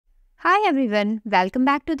Hi everyone, welcome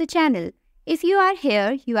back to the channel. If you are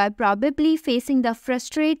here, you are probably facing the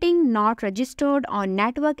frustrating not registered on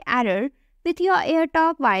network error with your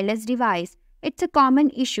Airtalk wireless device. It's a common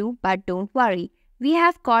issue, but don't worry. We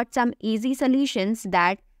have got some easy solutions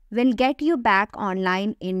that will get you back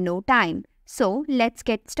online in no time. So let's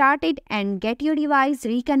get started and get your device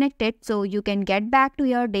reconnected so you can get back to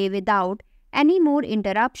your day without any more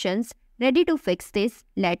interruptions. Ready to fix this?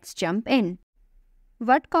 Let's jump in.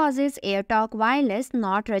 What causes Airtalk Wireless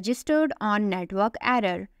not registered on network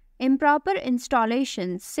error? Improper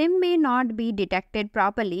installation. SIM may not be detected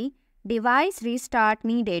properly. Device restart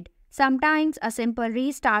needed. Sometimes a simple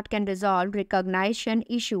restart can resolve recognition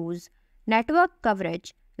issues. Network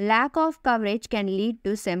coverage. Lack of coverage can lead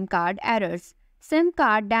to SIM card errors. SIM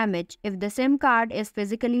card damage. If the SIM card is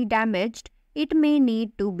physically damaged, it may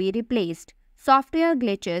need to be replaced. Software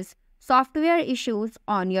glitches. Software issues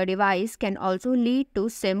on your device can also lead to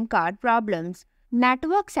SIM card problems.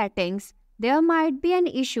 Network settings. There might be an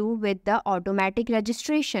issue with the automatic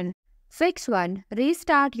registration. Fix 1.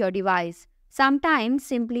 Restart your device. Sometimes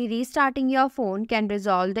simply restarting your phone can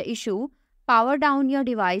resolve the issue. Power down your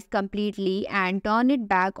device completely and turn it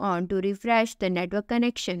back on to refresh the network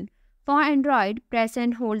connection. For Android, press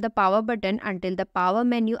and hold the power button until the power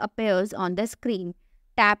menu appears on the screen.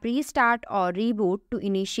 Tap Restart or Reboot to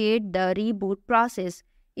initiate the reboot process.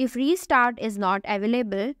 If restart is not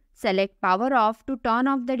available, select Power Off to turn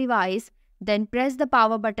off the device, then press the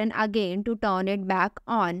power button again to turn it back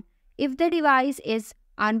on. If the device is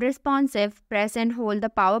unresponsive, press and hold the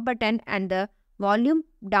power button and the volume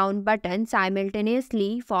down button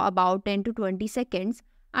simultaneously for about 10 to 20 seconds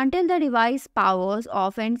until the device powers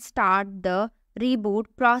off and start the reboot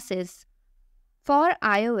process. For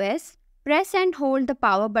iOS, press and hold the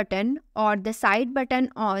power button or the side button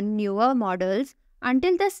on newer models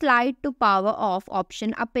until the slide to power off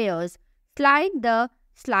option appears. Slide the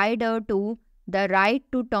slider to the right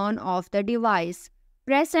to turn off the device.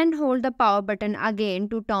 Press and hold the power button again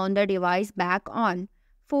to turn the device back on.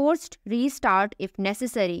 Forced restart if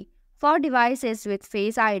necessary. For devices with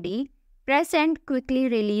Face ID, press and quickly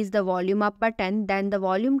release the volume up button, then the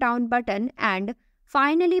volume down button, and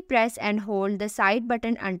finally, press and hold the side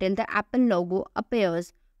button until the Apple logo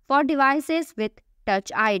appears. For devices with Touch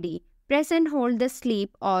ID, press and hold the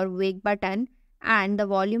sleep or wake button and the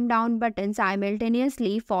volume down button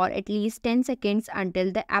simultaneously for at least 10 seconds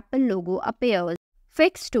until the Apple logo appears.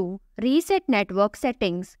 Fix 2. Reset network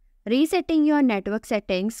settings. Resetting your network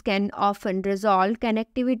settings can often resolve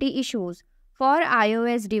connectivity issues. For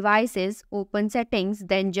iOS devices, open Settings,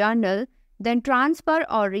 then Journal, then Transfer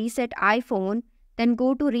or Reset iPhone, then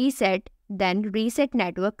go to Reset, then Reset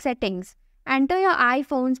Network Settings. Enter your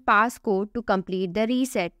iPhone's passcode to complete the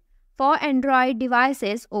reset. For Android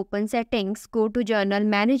devices, open Settings, go to Journal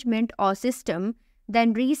Management or System,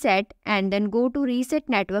 then Reset and then go to Reset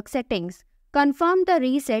Network Settings. Confirm the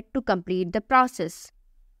reset to complete the process.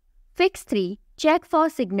 Fix 3. Check for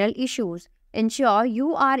signal issues. Ensure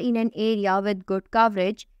you are in an area with good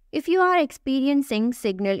coverage. If you are experiencing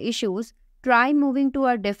signal issues, try moving to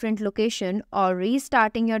a different location or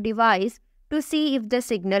restarting your device to see if the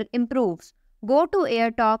signal improves. Go to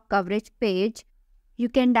Airtalk coverage page. You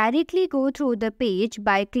can directly go through the page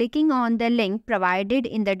by clicking on the link provided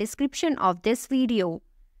in the description of this video.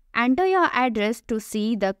 Enter your address to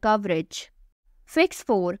see the coverage. Fix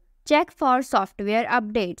 4. Check for software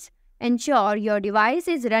updates. Ensure your device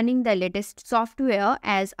is running the latest software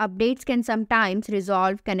as updates can sometimes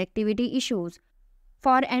resolve connectivity issues.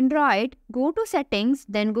 For Android, go to Settings,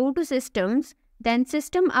 then go to Systems, then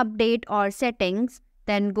System Update or Settings,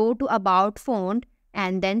 then go to About Phone,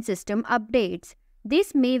 and then System Updates.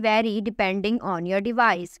 This may vary depending on your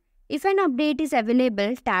device. If an update is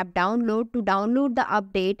available, tap Download to download the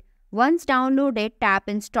update. Once downloaded, tap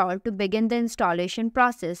Install to begin the installation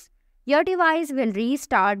process. Your device will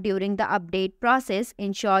restart during the update process.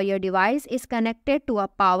 Ensure your device is connected to a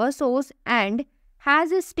power source and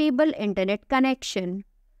has a stable internet connection.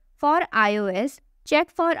 For iOS,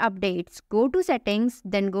 check for updates. Go to Settings,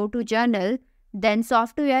 then go to Journal, then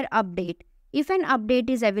Software Update. If an update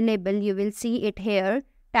is available, you will see it here.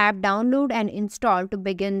 Tap Download and Install to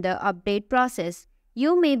begin the update process.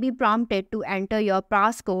 You may be prompted to enter your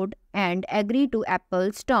passcode and agree to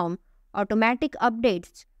Apple's term. Automatic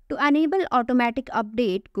updates. To enable automatic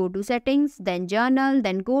update, go to Settings, then Journal,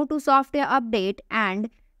 then go to Software Update and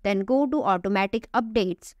then go to Automatic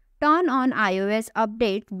Updates. Turn on iOS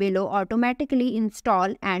updates below Automatically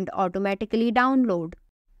Install and Automatically Download.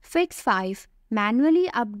 Fix 5. Manually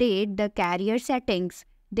update the carrier settings.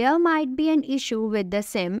 There might be an issue with the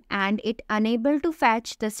SIM and it unable to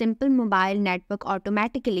fetch the simple mobile network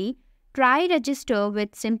automatically. Try register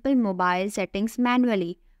with simple mobile settings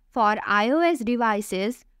manually. For iOS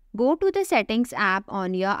devices, go to the Settings app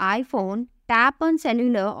on your iPhone, tap on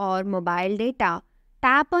Cellular or Mobile Data,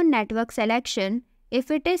 tap on Network Selection.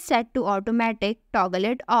 If it is set to automatic, toggle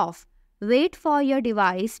it off. Wait for your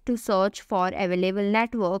device to search for available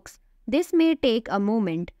networks. This may take a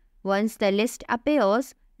moment. Once the list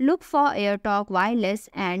appears, look for Airtalk Wireless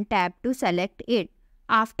and tap to select it.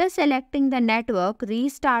 After selecting the network,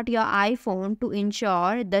 restart your iPhone to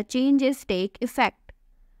ensure the changes take effect.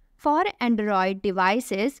 For Android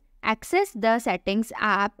devices, access the Settings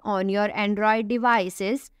app on your Android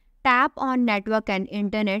devices. Tap on Network and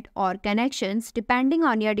Internet or Connections depending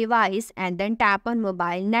on your device and then tap on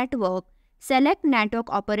Mobile Network. Select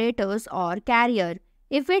Network Operators or Carrier.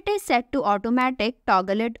 If it is set to automatic,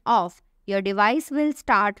 toggle it off. Your device will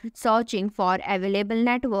start searching for available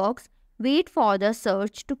networks. Wait for the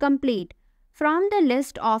search to complete. From the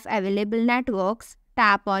list of available networks,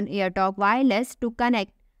 tap on Airtalk Wireless to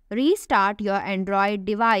connect. Restart your Android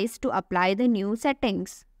device to apply the new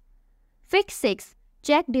settings. Fix 6.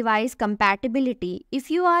 Check device compatibility.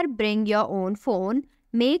 If you are bring your own phone,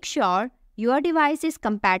 make sure your device is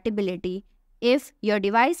compatibility. If your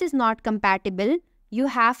device is not compatible, you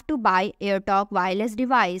have to buy Airtalk Wireless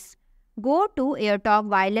device. Go to Airtalk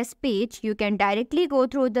Wireless page. You can directly go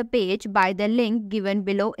through the page by the link given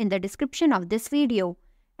below in the description of this video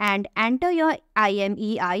and enter your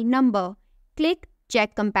IMEI number. Click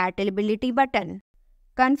Check Compatibility button.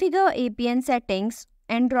 Configure APN Settings,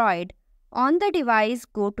 Android. On the device,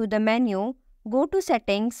 go to the menu, go to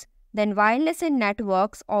Settings, then Wireless and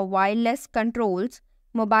Networks or Wireless Controls.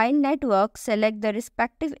 Mobile Network, select the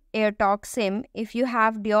respective Airtalk SIM if you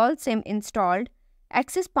have dual SIM installed.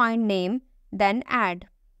 Access point name, then add.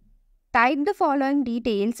 Type the following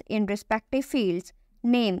details in respective fields.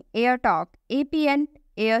 Name, Airtalk, APN,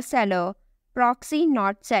 Airseller, proxy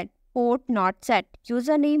not set, port not set,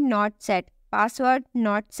 username not set, password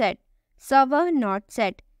not set, server not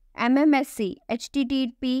set, MMSC,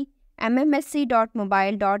 HTTP,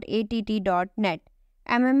 mmsc.mobile.att.net,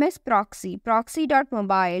 MMS proxy,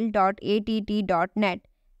 proxy.mobile.att.net,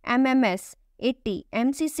 MMS 80,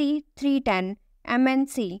 MCC 310,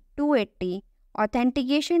 MNC 280,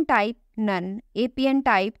 authentication type none, APN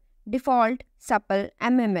type default supple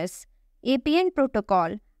MMS, APN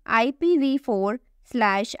protocol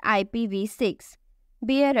IPv4/IPv6,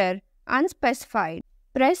 bearer unspecified.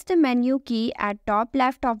 Press the menu key at top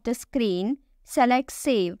left of the screen, select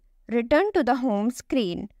Save, return to the home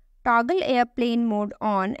screen, toggle airplane mode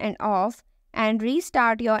on and off and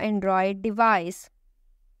restart your Android device.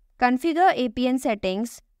 Configure APN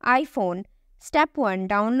settings, iPhone. Step 1.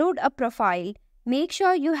 Download a profile. Make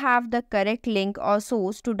sure you have the correct link or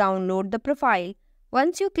source to download the profile.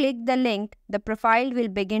 Once you click the link, the profile will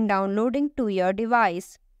begin downloading to your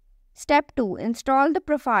device. Step 2. Install the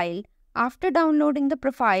profile. After downloading the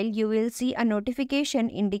profile, you will see a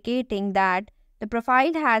notification indicating that the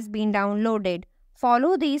profile has been downloaded.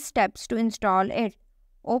 Follow these steps to install it.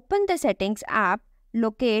 Open the Settings app,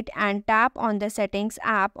 locate and tap on the Settings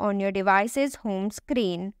app on your device's home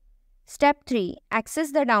screen. Step 3.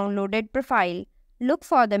 Access the downloaded profile. Look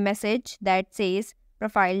for the message that says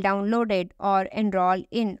Profile downloaded or Enroll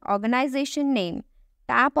in organization name.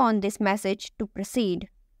 Tap on this message to proceed.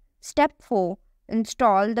 Step 4.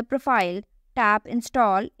 Install the profile. Tap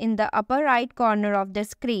Install in the upper right corner of the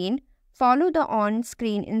screen. Follow the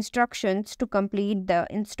on-screen instructions to complete the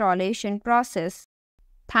installation process.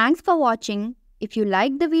 Thanks for watching. If you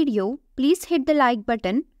liked the video, please hit the like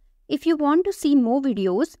button. If you want to see more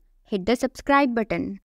videos, hit the subscribe button.